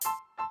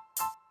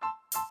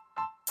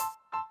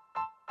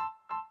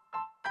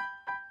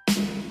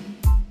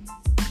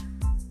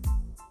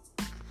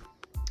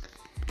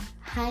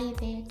Hi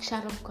there,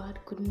 child of God.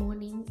 Good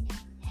morning,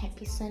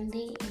 happy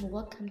Sunday, and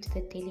welcome to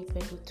the Daily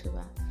Bread with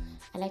Tuba.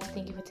 I'd like to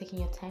thank you for taking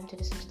your time to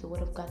listen to the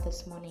Word of God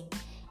this morning.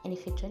 And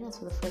if you're joining us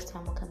for the first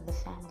time, welcome to the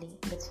family.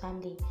 This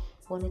family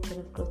want to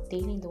journey of growth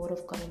daily in the Word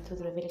of God and through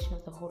the revelation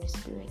of the Holy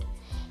Spirit.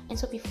 And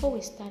so before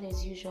we start,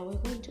 as usual,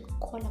 we're going to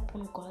call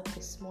upon God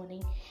this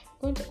morning.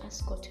 We're going to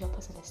ask God to help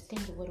us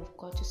understand the Word of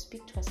God, to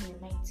speak to us in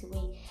a mighty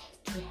way,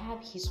 to have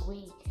His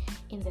way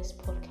in this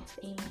podcast.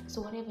 Amen.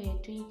 So whatever you're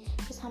doing,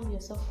 just humble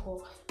yourself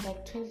for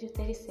like 20 to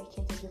 30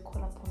 seconds as we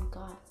call upon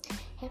God.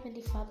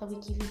 Heavenly Father, we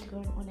give you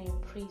glory, honor,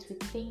 and praise. We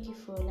thank you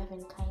for your love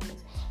and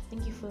kindness.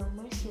 Thank you for your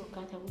mercy, O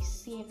God, that we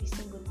see every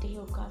single day,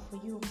 O God.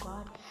 For you, O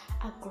God,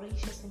 are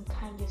gracious and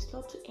kind. You're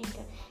slow to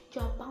anger.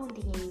 You are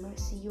abounding in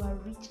mercy. You are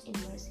rich in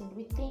mercy. And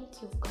we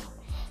thank you, God,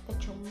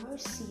 that your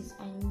mercies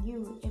are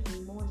new every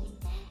morning.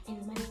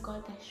 And mighty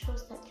God, that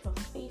shows that you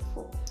are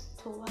faithful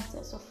towards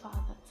us, O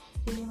Father.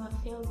 You never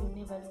fail, you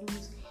never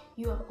lose.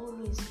 You are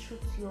always true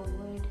to your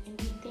word. And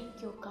we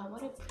thank you, God.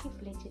 What a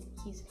privilege it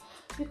is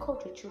to be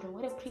called your children.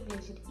 What a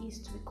privilege it is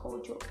to be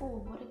called your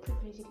own. What a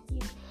privilege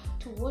it is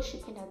to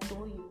worship and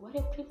adore you. What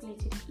a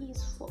privilege it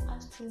is for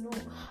us to know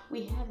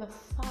we have a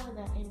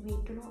Father and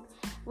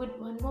we're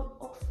not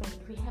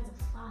orphaned. We have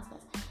a Father,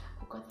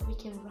 oh God, that we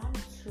can run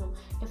to,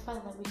 a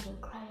Father that we can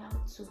cry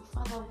out to.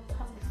 Father, we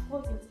come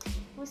before you.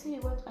 We say we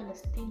want to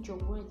understand your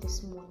word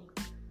this morning.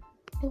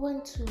 We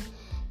want to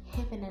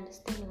have an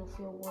understanding of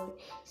your word.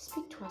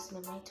 Speak to us in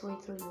a mighty way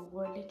through your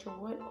word. Let your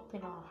word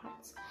open our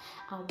hearts,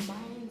 our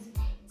minds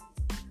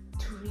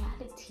to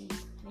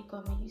realities. And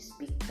God, may you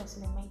speak to us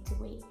in a mighty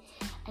way.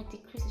 I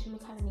decrease that you may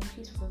come and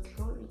increase for your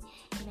glory,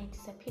 and I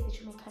disappear that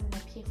you may come and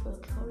appear for your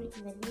glory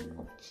in the name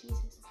of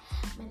Jesus.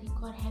 May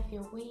God have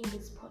your way in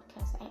this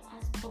podcast. I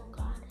ask, oh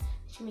God,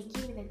 that you may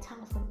give me the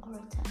tongue of an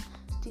orator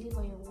to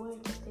deliver your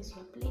word just as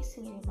you are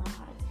placing it in my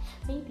heart.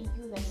 Maybe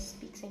you that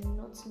speaks and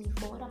not me,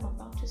 for what I'm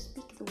about to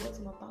speak, the words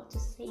I'm about to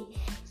say,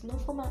 it's not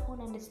for my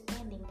own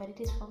understanding, but it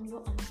is from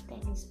your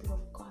understanding, Spirit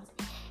of God.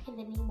 In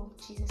the name of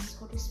Jesus,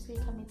 Holy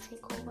Spirit, come and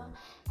take over.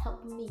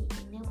 Help me,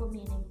 enable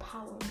me, and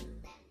empower me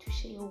to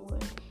share your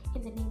word.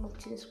 In the name of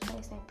Jesus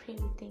Christ, I pray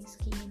with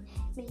thanksgiving.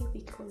 May you be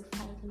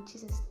glorified. In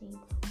Jesus' name,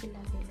 we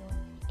love you, Lord.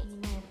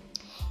 Amen.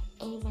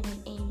 Amen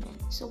and amen.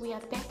 So we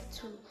are back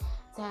to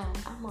the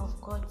Armor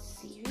of God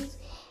series,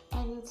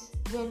 and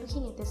we are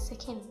looking at the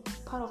second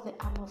part of the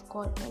Armor of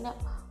God. And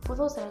for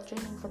those that are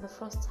joining for the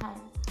first time,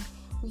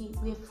 we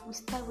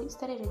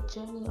started a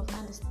journey of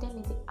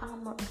understanding the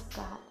armor of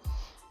God,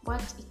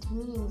 what it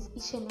means,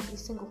 each and every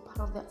single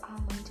part of the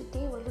armor. And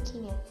today we're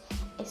looking at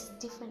a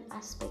different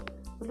aspect.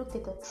 We looked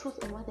at the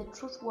truth and what the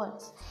truth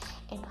was,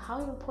 and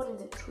how important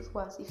the truth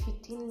was. If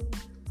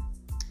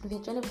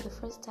you're joining for the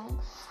first time,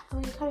 I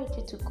would encourage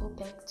you to go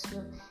back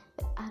to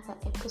the other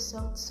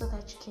episodes so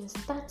that you can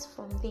start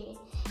from there,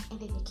 and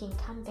then you can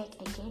come back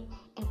again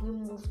and we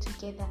move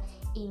together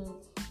in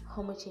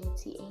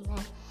homogeneity.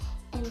 Amen.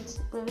 And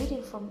we're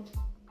reading from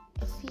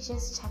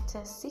Ephesians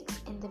chapter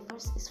 6, and the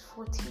verse is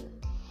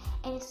 14.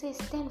 And it says,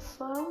 "Stand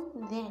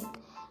firm then,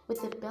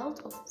 with the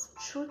belt of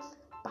truth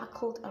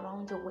buckled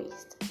around your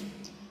waist."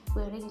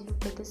 We already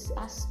looked at this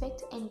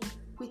aspect, and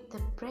with the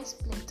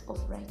breastplate of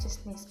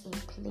righteousness in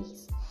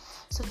place.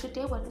 So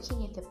today we're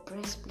looking at the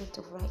breastplate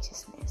of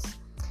righteousness.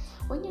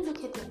 When you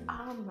look at the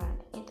armor,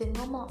 and the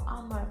normal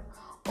armor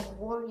of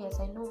warriors,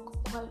 I know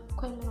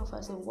quite many of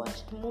us have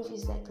watched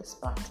movies like the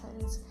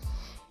Spartans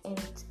and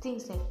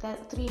things like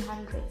that.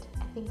 300,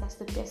 I think that's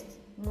the best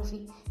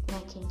movie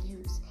that I can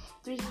use.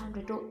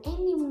 300, or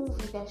any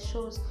movie that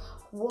shows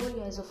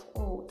warriors of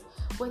old,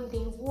 when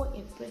they wore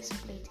a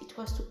breastplate, it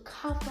was to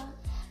cover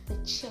the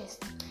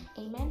chest.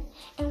 Amen.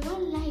 And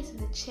what lies in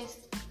the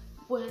chest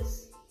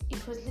was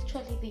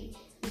literally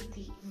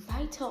the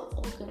vital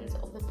organs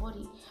of the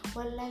body.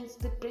 What lies,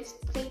 the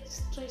breastplate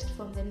stretched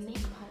from the neck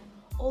part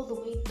all the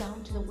way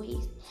down to the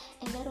waist,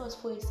 and that was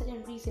for a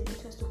certain reason.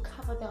 It was to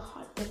cover the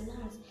heart, the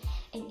lungs,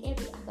 and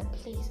every other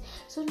place.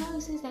 So now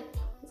it says that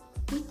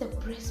with the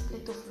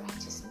breastplate of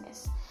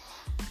righteousness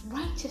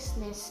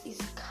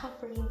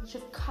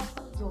should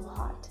cover your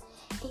heart.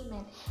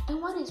 Amen.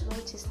 And what is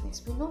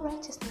righteousness? We know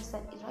righteousness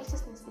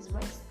is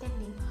right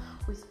standing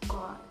with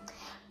God.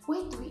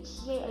 When do we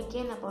hear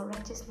again about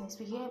righteousness?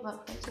 We hear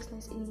about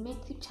righteousness in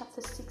Matthew chapter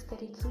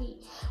 6:33,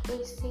 where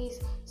it says,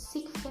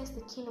 "Seek first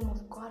the kingdom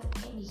of God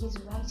and His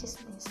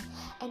righteousness."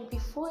 And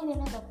before, in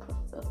another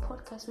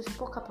podcast, we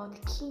spoke about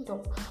the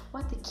kingdom,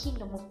 what the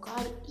kingdom of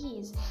God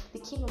is. The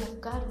kingdom of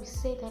God, we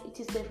say that it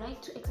is the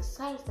right to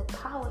exercise the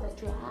power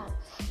that you have,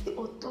 the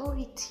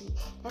authority.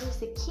 That is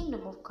the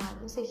kingdom of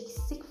God. We say,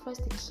 seek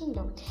first the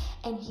kingdom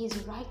and His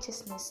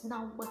righteousness.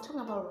 Now, we're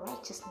talking about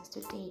righteousness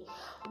today.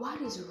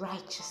 What is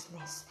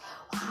righteousness?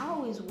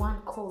 How is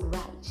one called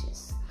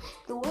righteous?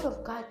 The word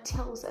of God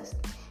tells us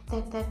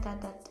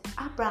that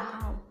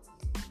Abraham,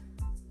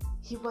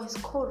 he was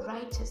called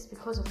righteous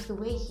because of the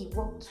way he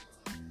walked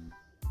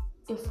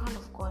in front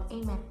of God.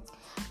 Amen.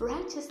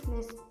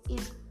 Righteousness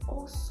is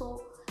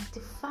also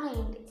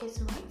defined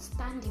as right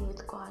standing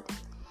with God.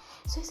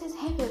 So it says,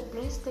 have a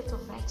breastplate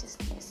of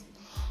righteousness.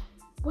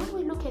 When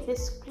we look at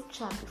this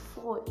scripture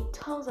before, it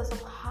tells us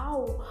of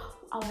how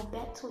our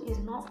battle is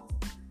not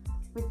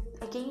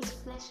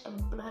against flesh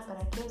and blood,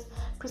 but against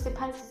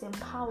principalities and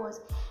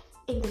powers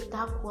in the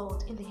dark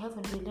world, in the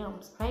heavenly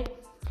realms, right?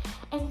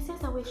 And it says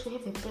that we should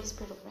have a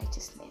breastplate of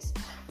righteousness.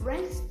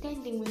 Right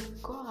standing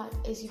with God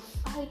as you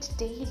fight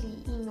daily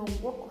in your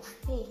walk of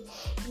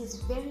faith is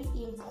very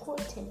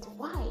important.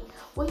 Why?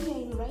 When you're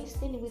in right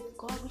standing with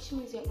God, which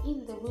means you're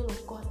in the will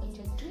of God and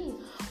you're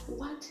doing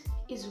what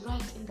is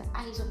right in the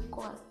eyes of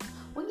God.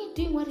 When you're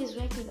doing what is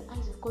right in the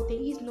eyes of God, there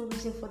is no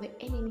reason for the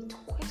enemy to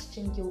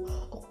question you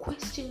or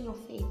question your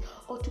faith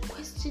or to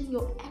question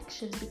your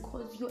actions,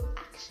 because your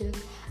actions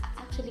are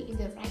actually in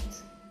the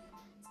right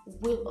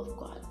will of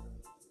God.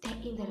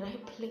 They're in the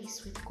right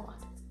place with God.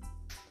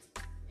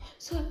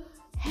 So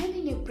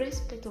having a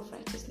breastplate of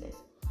righteousness,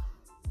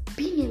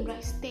 being in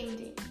right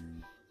standing,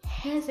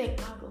 has a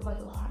guard over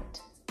your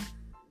heart.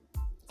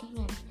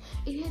 Amen.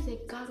 It has a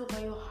guard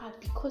over your heart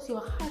because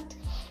your heart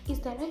is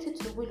directed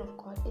to the will of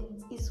God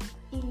and is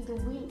in the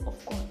will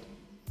of God.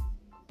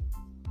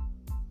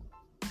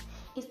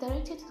 It's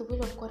directed to the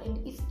will of God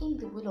and is in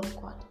the will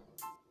of God.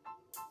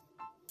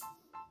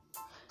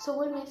 So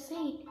when we're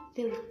saying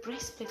the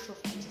breastplate of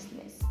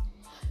righteousness,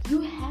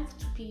 you have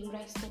to be in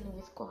right standing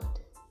with God.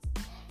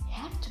 You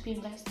have to be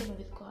in right standing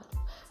with God.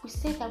 We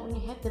said that when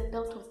you have the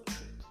belt of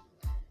truth,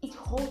 it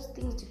holds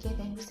things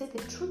together, and we said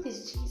the truth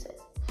is Jesus.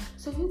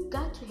 So you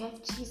got to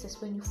have Jesus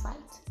when you fight.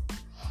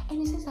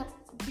 And it says that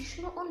you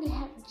should not only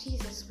have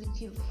Jesus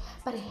with you,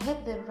 but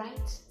have the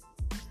right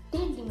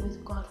standing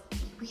with God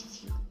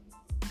with you.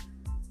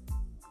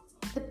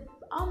 The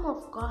armor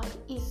of God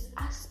is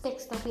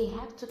aspects that we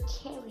have to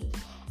carry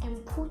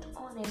and put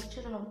on as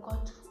children of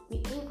God to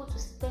be able to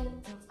stand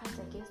and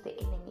fight against the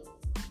enemy.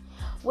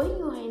 When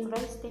you are in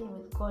right standing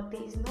with God,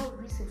 there is no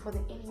reason for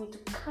the enemy to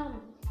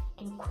come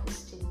and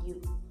question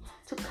you,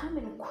 to come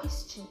and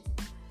question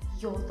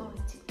your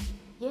authority.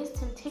 Yes,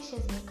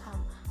 temptations may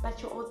come,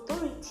 but your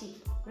authority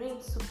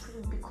reigns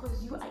supreme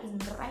because you are in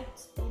right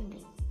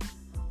standing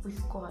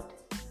with God.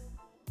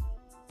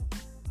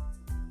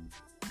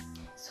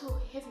 So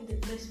having the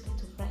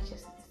breastplate of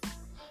righteousness.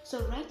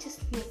 So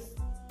righteousness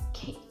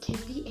can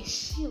be a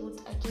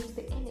shield against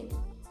the enemy.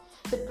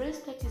 The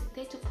breastplate is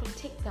there to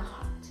protect the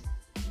heart.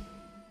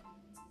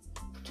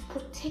 To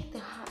protect the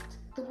heart.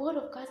 The word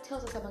of God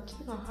tells us about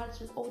keeping our hearts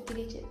with all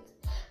diligence,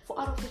 for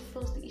out of it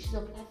flows the issues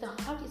of life.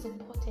 The heart is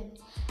important,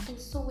 and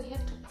so we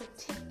have to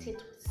protect it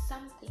with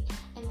something,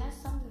 and that's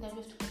something that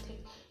we have to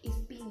protect is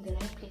being in the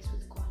right place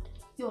with God.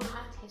 Your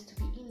heart has to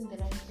be in the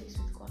right place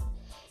with God.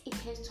 It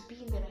has to be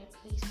in the right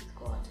place with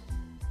God,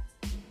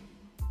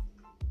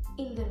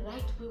 in the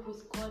right will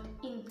with God,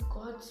 in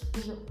God's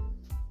will.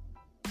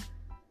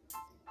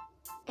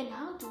 And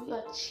how do we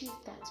achieve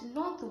that?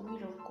 Not the will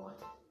of God,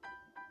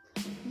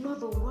 not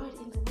the word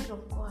in the will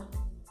of God.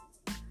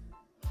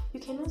 You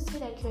cannot say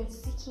that you are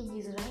seeking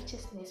His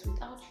righteousness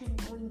without you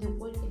knowing the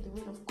word and the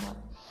will of God.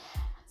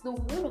 The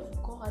word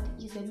of God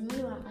is a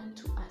mirror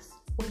unto us.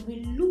 When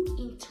we look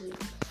into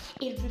it,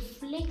 it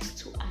reflects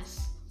to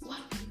us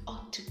what we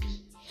ought to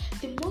be.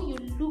 The more you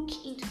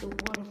look into the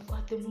word of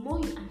God, the more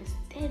you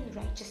understand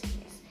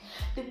righteousness.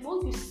 The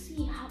more you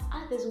see how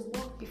others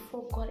walk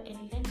before God and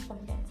learn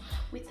from them.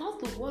 Without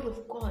the word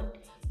of God,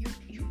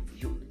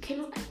 you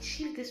cannot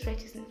achieve this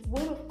righteousness. The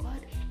word of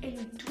God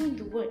and doing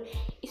the word.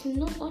 It's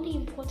not only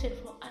important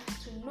for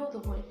us to know the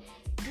word,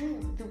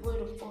 do the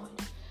word of God.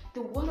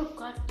 The word of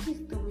God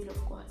is the will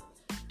of God.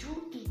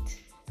 Do it.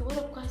 The word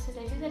of God says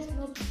that let us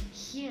not be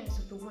hearers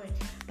of the word,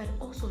 but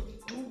also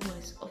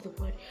doers of the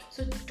word.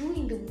 So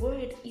doing the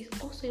word is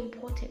also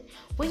important.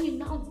 When you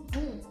now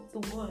do the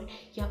word,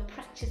 you are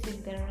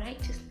practicing the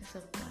righteousness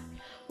of God.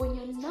 When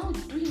you're now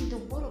doing the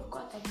word of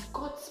God that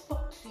God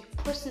spoke to you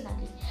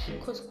personally,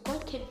 because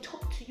God can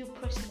talk to you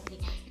personally,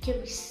 you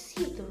can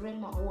receive the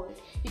Rhema word.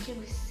 You can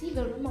receive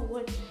a Rhema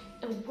word,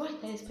 a word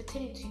that is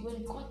pertaining to you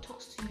when God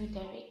talks to you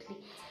directly.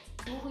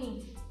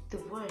 Doing the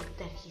word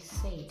that He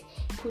said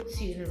puts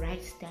you in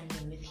right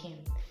standing with Him.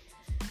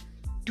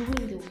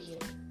 Doing the will.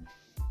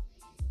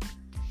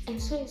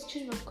 And so as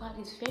children of God,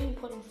 it's very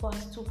important for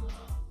us to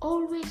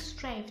always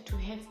strive to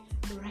have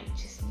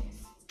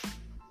righteousness.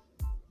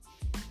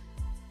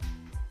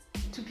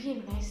 To be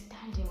in right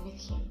standing with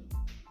Him.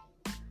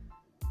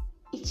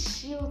 It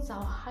shields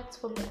our hearts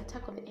from the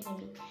attack of the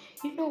enemy.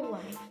 You know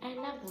why? I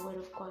love the word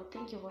of God.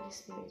 Thank you, Holy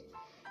Spirit.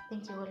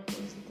 Thank you, Holy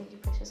Ghost. Thank you,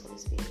 precious Holy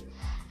Spirit.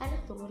 I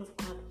love the word of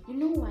God. You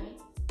know why?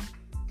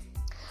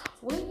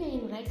 When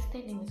you're in right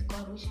standing with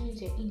God, which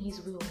means you're in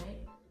His will,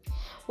 right?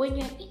 When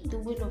you're in the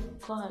will of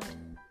God,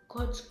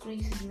 God's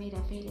grace is made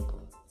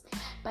available.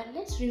 But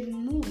let's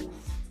remove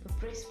the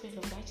breastplate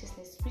of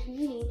righteousness,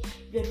 meaning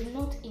you're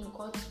not in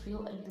God's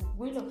will and the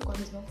will of God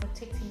is not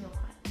protecting your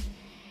heart.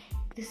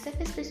 The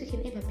safest place you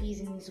can ever be is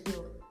in His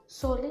will.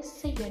 So let's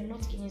say you're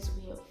not in His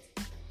will.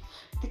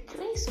 The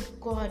grace of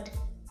God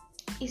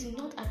is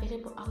not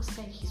available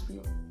outside His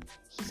will.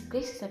 His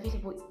grace is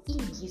available in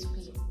His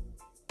will.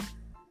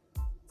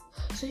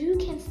 So you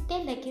can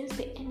stand against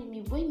the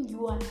enemy when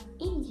you are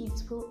in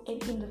his will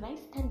and in the right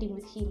standing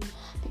with him,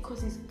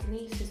 because his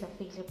grace is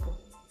available.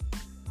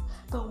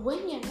 But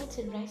when you're not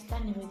in right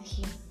standing with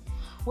him,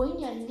 when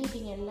you're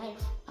living a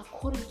life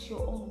according to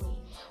your own way,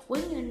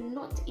 when you're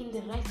not in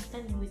the right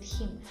standing with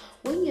him,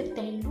 when you've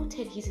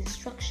diluted his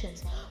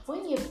instructions,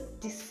 when you've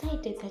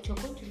decided that you're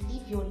going to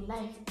live your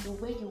life the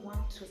way you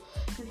want to,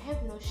 you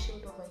have no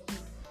shield over you.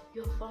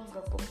 You're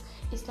vulnerable.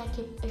 It's like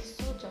a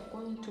soldier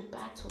going to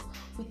battle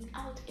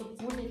without a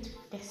bullet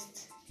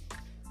vest,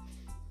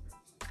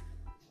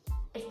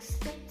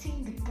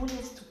 expecting the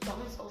bullets to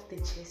bounce off the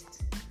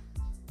chest.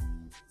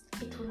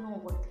 It will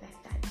not work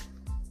like that.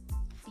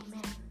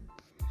 Amen.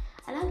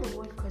 I love the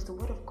word because the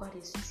word of God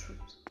is truth.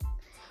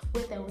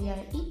 Whether we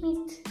are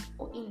in it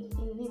or in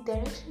the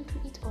direction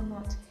to it or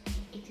not,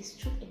 it is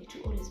truth, and it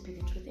will always be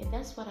the truth. And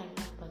that's what I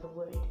love about the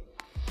word.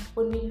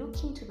 When we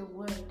look into the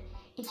word,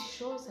 it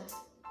shows us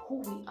who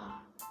we are,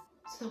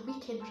 so that we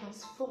can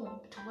transform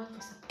to what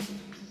we're supposed to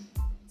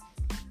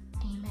be.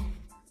 Amen.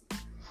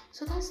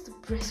 So that's the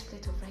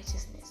breastplate of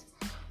righteousness.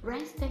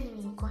 Right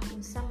standing in God,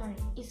 in summary,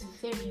 is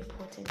very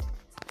important.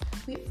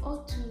 We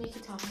ought to make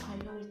it our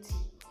priority.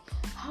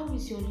 How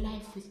is your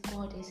life with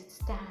God as it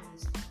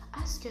stands?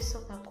 Ask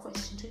yourself that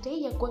question. Today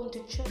you're going to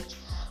church.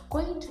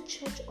 Going to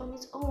church on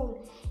its own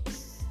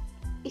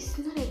is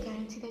not a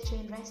guarantee that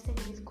you're in right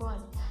standing with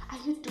God. Are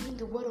you doing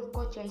the word of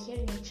God you're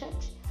hearing in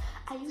church?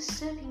 Are you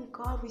serving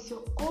God with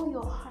all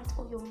your heart,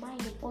 all your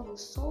mind, and all your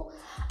soul?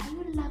 Are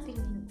you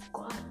loving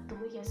God the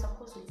way you're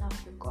supposed to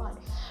love your God?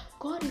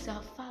 God is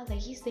our Father.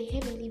 He's the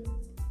heavenly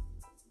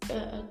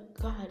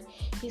God.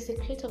 He's the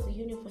creator of the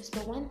universe.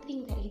 But one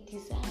thing that he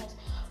desires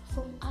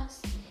from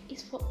us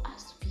is for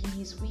us to be in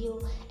his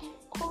will and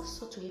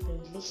also to have a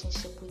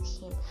relationship with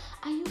him.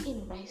 Are you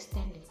in right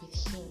standing with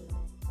him?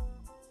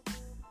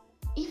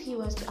 If he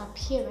was to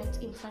appear right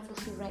in front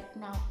of you right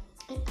now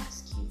and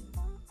ask you,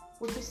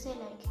 would you say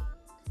like,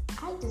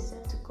 I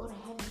deserve to go to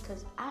heaven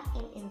because I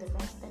am in the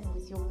right standing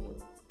with your will?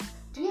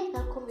 Do you have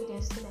that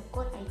confidence to say like,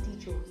 God, I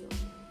did your will?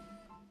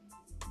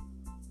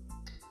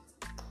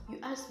 You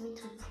asked me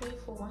to pray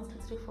for 1, 2,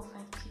 3, 4,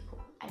 5 people.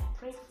 I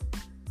pray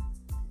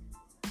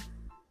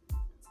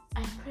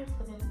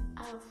for them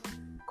out of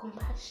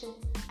compassion.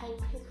 I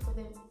prayed for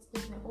them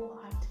with my whole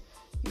heart.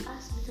 You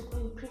asked me to go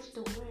and preach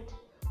the word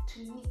to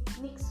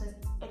Nixon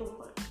at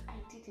work. I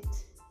did it.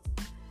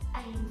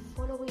 I am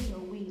following your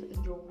will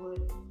and your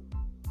word.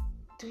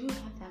 Do you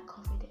have that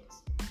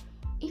confidence?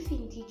 If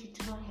indeed you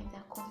do not have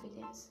that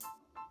confidence,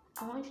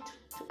 I want you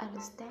to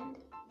understand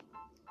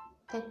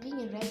that being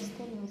in right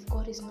standing with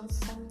God is not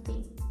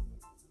something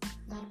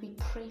that we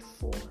pray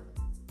for.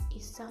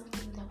 It's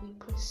something that we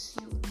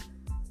pursue.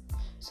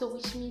 So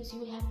which means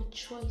you have a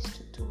choice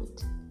to do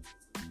it.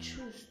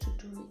 Choose to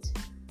do it.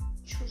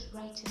 Choose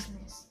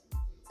righteousness.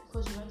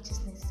 Because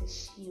righteousness is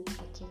a shield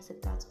against the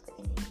darts of the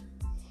enemy.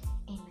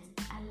 Amen.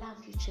 I love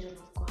you, children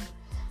of God.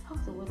 I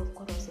hope the word of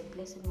God was a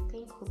blessing. We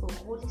thank the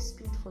Holy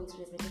Spirit for his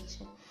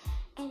revelation.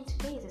 And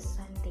today is a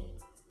Sunday.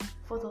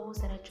 For those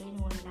that are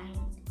joining online,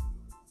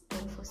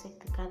 don't forsake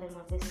the gathering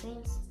of the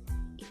saints.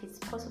 If it's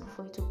possible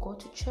for you to go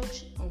to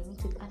church and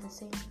meet with other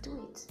saints,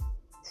 do it.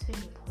 It's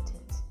very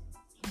important.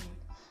 Amen.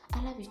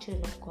 I love you,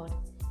 children of God.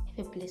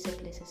 Have a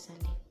blessed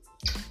Sunday.